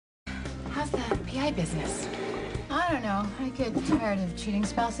How's the PI business? I don't know. I get tired of cheating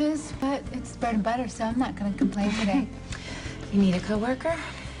spouses, but it's bread and butter, so I'm not going to complain today. You need a coworker?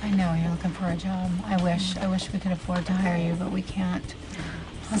 I know you're looking for a job. I wish we could afford to hire you, but we can't.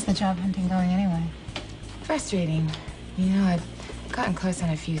 How's the job hunting going anyway? Frustrating. You know, I've gotten close on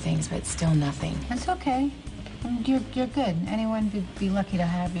a few things, but still nothing. That's okay. You're good. Anyone would be lucky to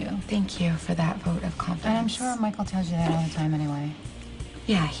have you. Thank you for that vote of confidence. And I'm sure Michael tells you that all the time anyway.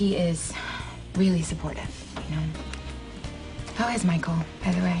 Yeah, he is really supportive, you know. How is Michael,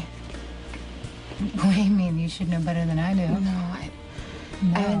 by the way? What do you mean? You should know better than I do. No, I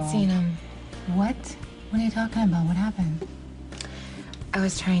haven't seen him. What? What are you talking about? What happened? I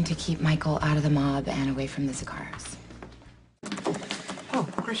was trying to keep Michael out of the mob and away from the cigars. Oh,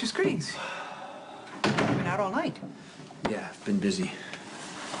 gracious greetings. You've been out all night. Yeah, I've been busy.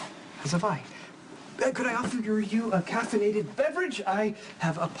 As have I. Could I offer you a caffeinated beverage? I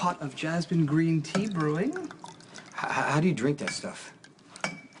have a pot of jasmine green tea brewing. How do you drink that stuff?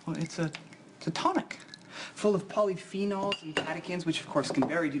 Well, it's a tonic, full of polyphenols and catechins, which of course can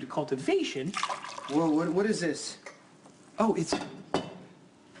vary due to cultivation. Whoa, what is this? Oh, it's a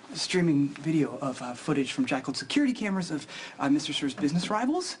streaming video of footage from Jackal's security cameras of Mr. Sir's business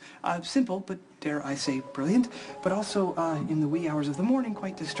rivals. Simple, but dare I say brilliant, but also in the wee hours of the morning,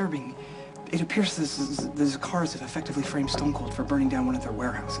 quite disturbing. It appears the Zakars have effectively framed Stone Cold for burning down one of their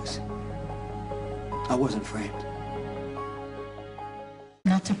warehouses. I wasn't framed.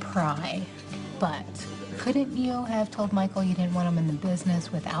 Not to pry, but couldn't you have told Michael you didn't want him in the business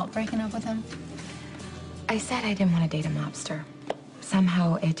without breaking up with him? I said I didn't want to date a mobster.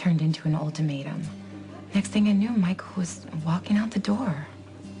 Somehow it turned into an ultimatum. Next thing I knew, Michael was walking out the door.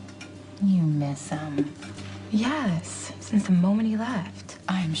 You miss him. Yes, since the moment he left.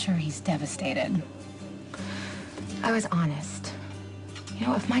 I'm sure he's devastated. I was honest. You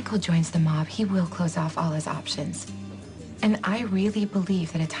know, if Michael joins the mob, he will close off all his options. And I really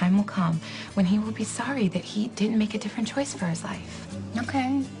believe that a time will come when he will be sorry that he didn't make a different choice for his life.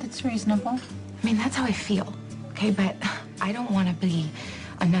 Okay, that's reasonable. I mean, that's how I feel, okay? But I don't want to be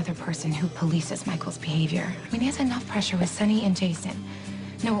another person who polices Michael's behavior. I mean, he has enough pressure with Sonny and Jason.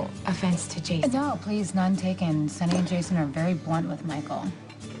 No offense to Jason. No, please, none taken. Sonny and Jason are very blunt with Michael.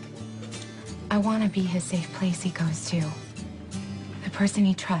 I want to be his safe place he goes to. The person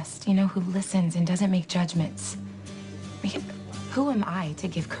he trusts, you know, who listens and doesn't make judgments. I mean, who am I to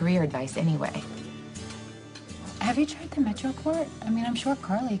give career advice anyway? Have you tried the Metro Court? I mean, I'm sure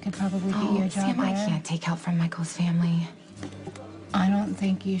Carly could probably get you a job Sam, there. I can't take help from Michael's family. I don't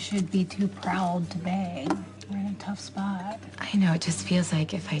think you should be too proud to beg. You're in a tough spot. I know, it just feels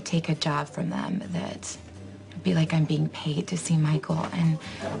like if I take a job from them, that it'd be like I'm being paid to see Michael, and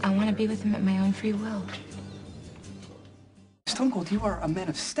I want to be with him at my own free will. Stone Cold, you are a man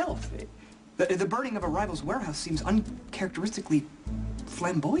of stealth. The burning of a rival's warehouse seems uncharacteristically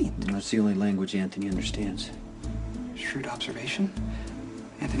flamboyant. That's the only language Anthony understands. Shrewd observation.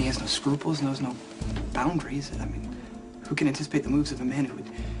 Anthony has no scruples, knows no boundaries. I mean, who can anticipate the moves of a man who would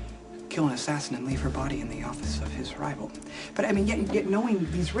kill an assassin and leave her body in the office of his rival? But I mean, yet knowing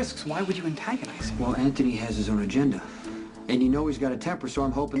these risks, why would you antagonize him? Well, Anthony has his own agenda. And you know he's got a temper, so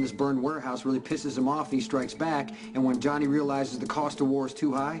I'm hoping this burned warehouse really pisses him off and he strikes back. And when Johnny realizes the cost of war is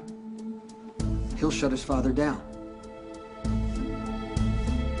too high, he'll shut his father down.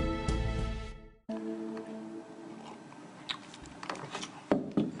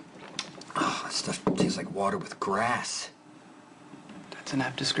 Oh, that stuff tastes like water with grass. That's an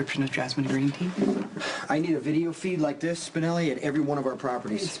apt description of jasmine green tea. I need a video feed like this, Spinelli, at every one of our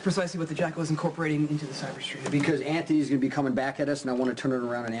properties. It's precisely what the Jackal is incorporating into the cyber stream. Because Anthony's going to be coming back at us, and I want to turn it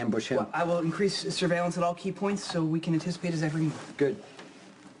around and ambush him. Well, I will increase surveillance at all key points so we can anticipate his every move. Good.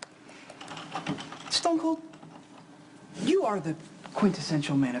 Stone Cold, you are the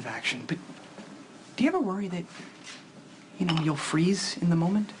quintessential man of action, but do you ever worry that, you know, you'll freeze in the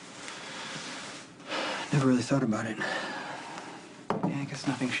moment? Never really thought about it. Yeah, I guess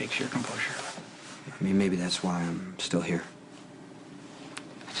nothing shakes your composure. I mean, maybe that's why I'm still here.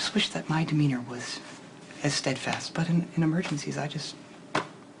 I just wish that my demeanor was as steadfast, but in emergencies, I just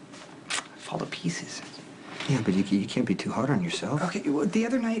fall to pieces. Yeah, but you can't be too hard on yourself. Okay, well, the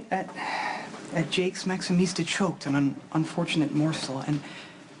other night at Jake's, Maximista choked on an unfortunate morsel, and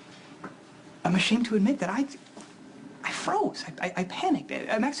I'm ashamed to admit that I froze. I panicked.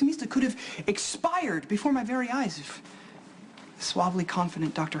 Maximista could have expired before my very eyes if the suavely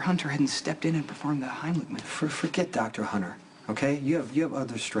confident Dr. Hunter hadn't stepped in and performed the Heimlich maneuver. Forget Dr. Hunter, okay? You have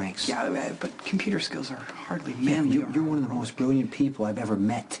other strengths. Yeah, but computer skills are hardly manly. Yeah, you're one of the most brilliant people I've ever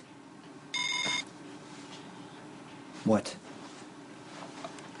met. What?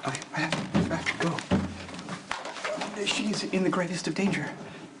 I have to go. She's in the greatest of danger.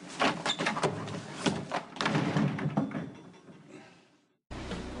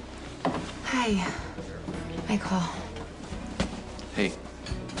 Hi, Michael. Hey.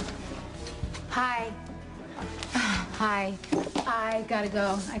 Hi. Hi. I gotta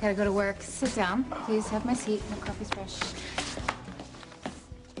go. I gotta go to work. Sit down. Please have my seat. My coffee's fresh.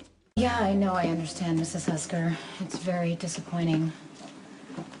 Yeah, I know. I understand, Mrs. Husker. It's very disappointing.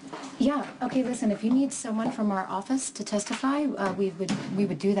 Yeah. Okay. Listen. If you need someone from our office to testify, we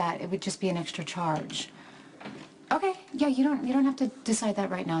would do that. It would just be an extra charge. Okay. Yeah. You don't have to decide that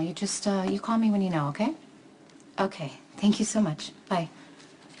right now. You just you call me when you know. Okay. Okay. Thank you so much. Bye.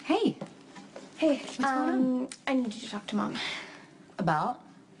 Hey. Hey, What's going on? I need you to talk to Mom. About?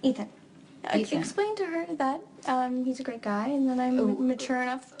 Ethan. Ethan. Explain to her that he's a great guy and that I'm mature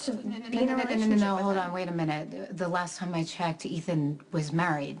enough to be in a relationship No. with Hold him. on. Wait a minute. The last time I checked, Ethan was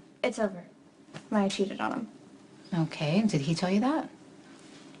married. It's over. I cheated on him. Okay. Did he tell you that?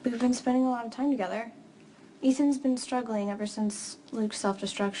 We've been spending a lot of time together. Ethan's been struggling ever since Luke's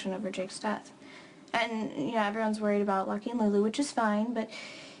self-destruction over Jake's death. And, everyone's worried about Lucky and Lulu, which is fine, but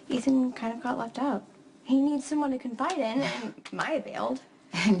Ethan kind of got left out. He needs someone to confide in, and Maya bailed.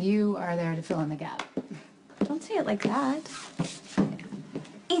 And you are there to fill in the gap. Don't say it like that.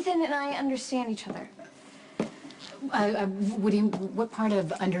 Ethan and I understand each other. What part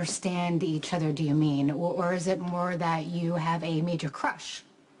of understand each other do you mean? Or is it more that you have a major crush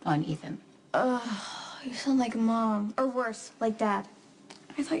on Ethan? You sound like Mom. Or worse, like Dad.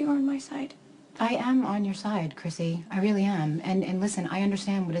 I thought you were on my side. I am on your side, Chrissy. I really am. And listen, I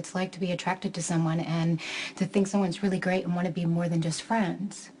understand what it's like to be attracted to someone and to think someone's really great and want to be more than just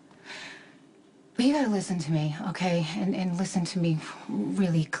friends. But you gotta listen to me, okay? And listen to me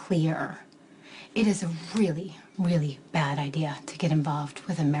really clear. It is a really, really bad idea to get involved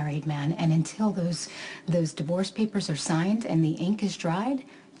with a married man. And until those divorce papers are signed and the ink is dried,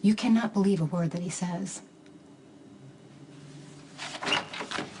 you cannot believe a word that he says.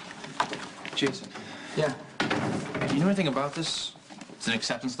 Jason. Yeah. Do you know anything about this? It's an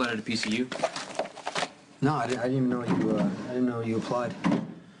acceptance letter to PCU. No, I didn't even know I didn't know you applied.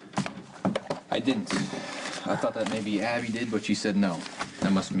 I didn't. I thought that maybe Abby did, but she said no.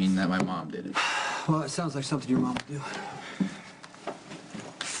 That must mean that my mom did it. Well, it sounds like something your mom would do.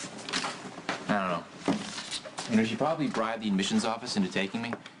 I don't know. She probably bribed the admissions office into taking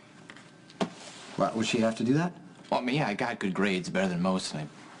me. What, would she have to do that? Well, I mean, yeah, I got good grades, better than most, and I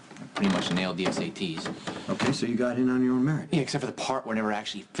pretty much nailed the SATs. Okay, so you got in on your own merit. Yeah, except for the part where I never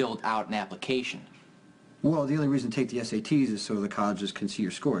actually filled out an application. Well, the only reason to take the SATs is so the colleges can see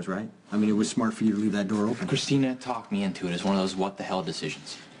your scores, right? I mean, it was smart for you to leave that door open. Christina talked me into it as one of those what-the-hell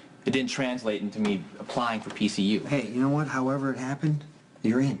decisions. It didn't translate into me applying for PCU. Hey, you know what? However it happened,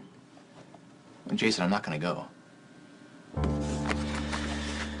 you're in. Jason, I'm not going to go.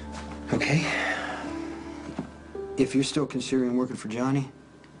 Okay. If you're still considering working for Johnny,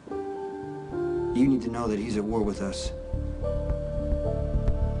 you need to know that he's at war with us.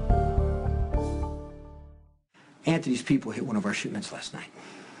 Anthony's people hit one of our shipments last night.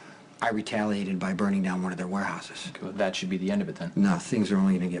 I retaliated by burning down one of their warehouses. Okay, well, that should be the end of it then. No, things are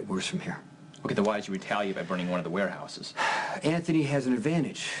only going to get worse from here. Okay, then why did you retaliate by burning one of the warehouses? Anthony has an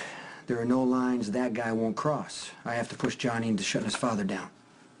advantage. There are no lines that guy won't cross. I have to push Johnny into shutting his father down.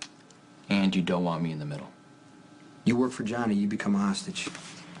 And you don't want me in the middle. You work for Johnny, you become a hostage.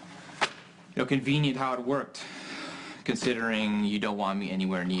 Convenient how it worked, considering you don't want me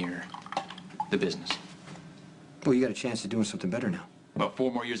anywhere near the business. Well, you got a chance of doing something better now. About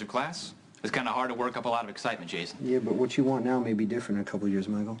 4 more years of class? It's kind of hard to work up a lot of excitement, Jason. Yeah, but what you want now may be different in a couple of years,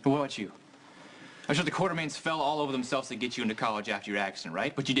 Michael. What about you? I'm sure the Quartermains fell all over themselves to get you into college after your accident,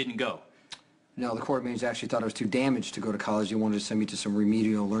 right? But you didn't go. No, the Quartermains actually thought I was too damaged to go to college. They wanted to send me to some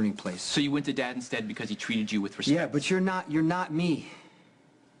remedial learning place. So you went to Dad instead because he treated you with respect? Yeah, but you're not me.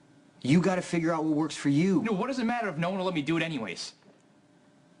 You got to figure out what works for you. No, what does it matter if no one will let me do it anyways?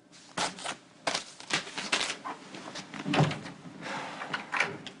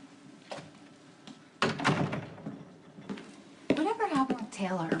 Whatever happened with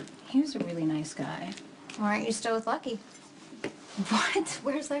Taylor? He was a really nice guy. Why aren't you still with Lucky? What?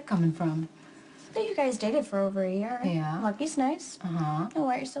 Where's that coming from? But you guys dated for over a year. Yeah. Lucky's nice. Uh-huh. And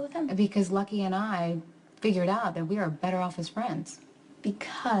why are you still with him? Because Lucky and I figured out that we are better off as friends.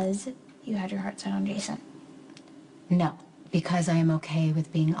 Because you had your heart set on Jason. No, because I am okay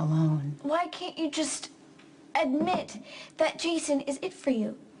with being alone. Why can't you just admit that Jason is it for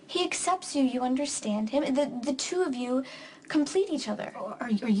you? He accepts you, you understand him. The two of you complete each other. Are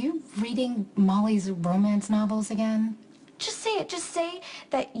you reading Molly's romance novels again? Just say it. Just say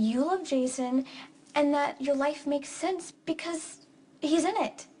that you love Jason and that your life makes sense because he's in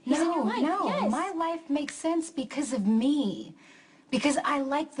it. He's in your life. No, yes. my life makes sense because of me. Because I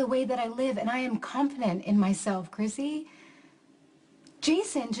like the way that I live and I am confident in myself, Chrissy.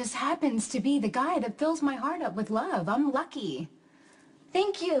 Jason just happens to be the guy that fills my heart up with love. I'm lucky.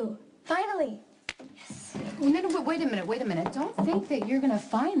 Thank you. Finally. Yes. No, wait a minute. Don't think that you're gonna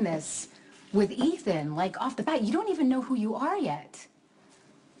find this with Ethan, like off the bat. You don't even know who you are yet.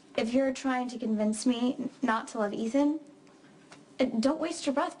 If you're trying to convince me not to love Ethan, don't waste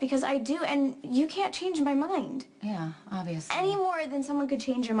your breath because I do, and you can't change my mind. Yeah, obviously. Any more than someone could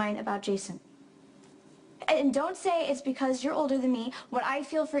change your mind about Jason. And don't say it's because you're older than me. What I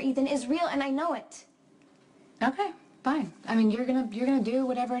feel for Ethan is real, and I know it. Okay, fine. I mean, you're gonna do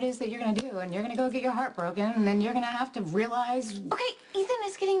whatever it is that you're gonna do, and you're gonna go get your heart broken, and then you're gonna have to realize. Okay, Ethan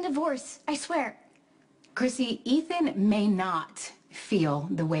is getting divorced. I swear. Chrissy, Ethan may not feel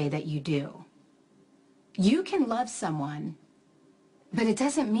the way that you do. You can love someone, but it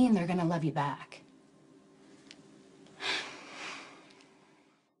doesn't mean they're gonna love you back.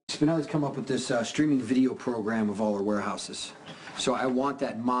 Spinelli's come up with this streaming video program of all our warehouses. So I want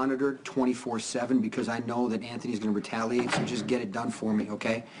that monitored 24/7 because I know that Anthony's going to retaliate, so just get it done for me,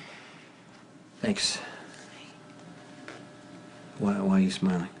 okay? Thanks. Why are you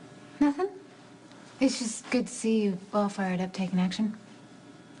smiling? Nothing. It's just good to see you all fired up taking action.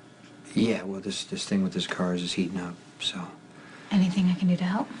 Yeah, well, this thing with this car is just heating up, so... Anything I can do to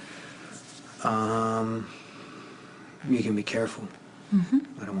help? You can be careful.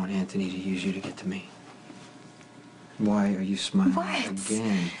 Mm-hmm. I don't want Anthony to use you to get to me. Why are you smiling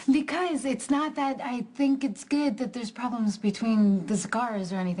again? Because it's not that I think it's good that there's problems between the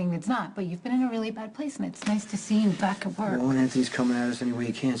cigars or anything. It's not. But you've been in a really bad place, and it's nice to see you back at work. Well, Anthony's coming at us any way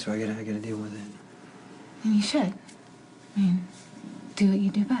he can, so I gotta deal with it. And you should. I mean, do what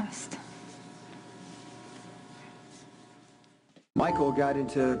you do best. Michael got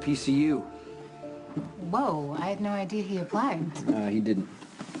into PCU. Whoa, I had no idea he applied. He didn't.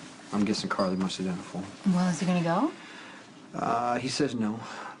 I'm guessing Carly must have done it for him. Well, is he gonna go? He says no,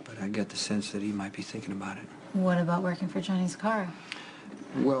 but I get the sense that he might be thinking about it. What about working for Johnny's car?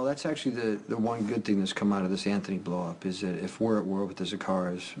 Well, that's actually the one good thing that's come out of this Anthony blow-up is that if we're at war with the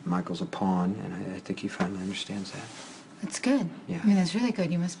Zaccaras, Michael's a pawn, and I think he finally understands that. That's good. Yeah. I mean, that's really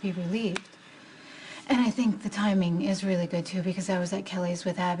good. You must be relieved. And I think the timing is really good, too, because I was at Kelly's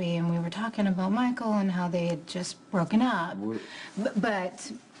with Abby, and we were talking about Michael and how they had just broken up.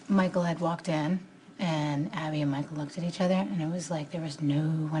 But Michael had walked in, and Abby and Michael looked at each other, and it was like there was no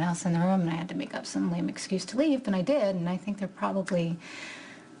one else in the room, and I had to make up some lame excuse to leave, and I did, and I think they're probably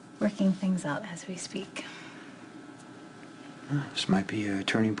working things out as we speak. This might be a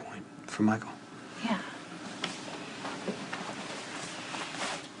turning point for Michael. Yeah.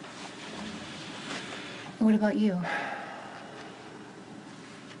 What about you?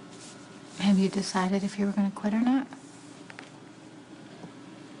 Have you decided if you were going to quit or not?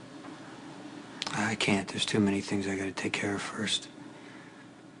 I can't. There's too many things I gotta take care of first.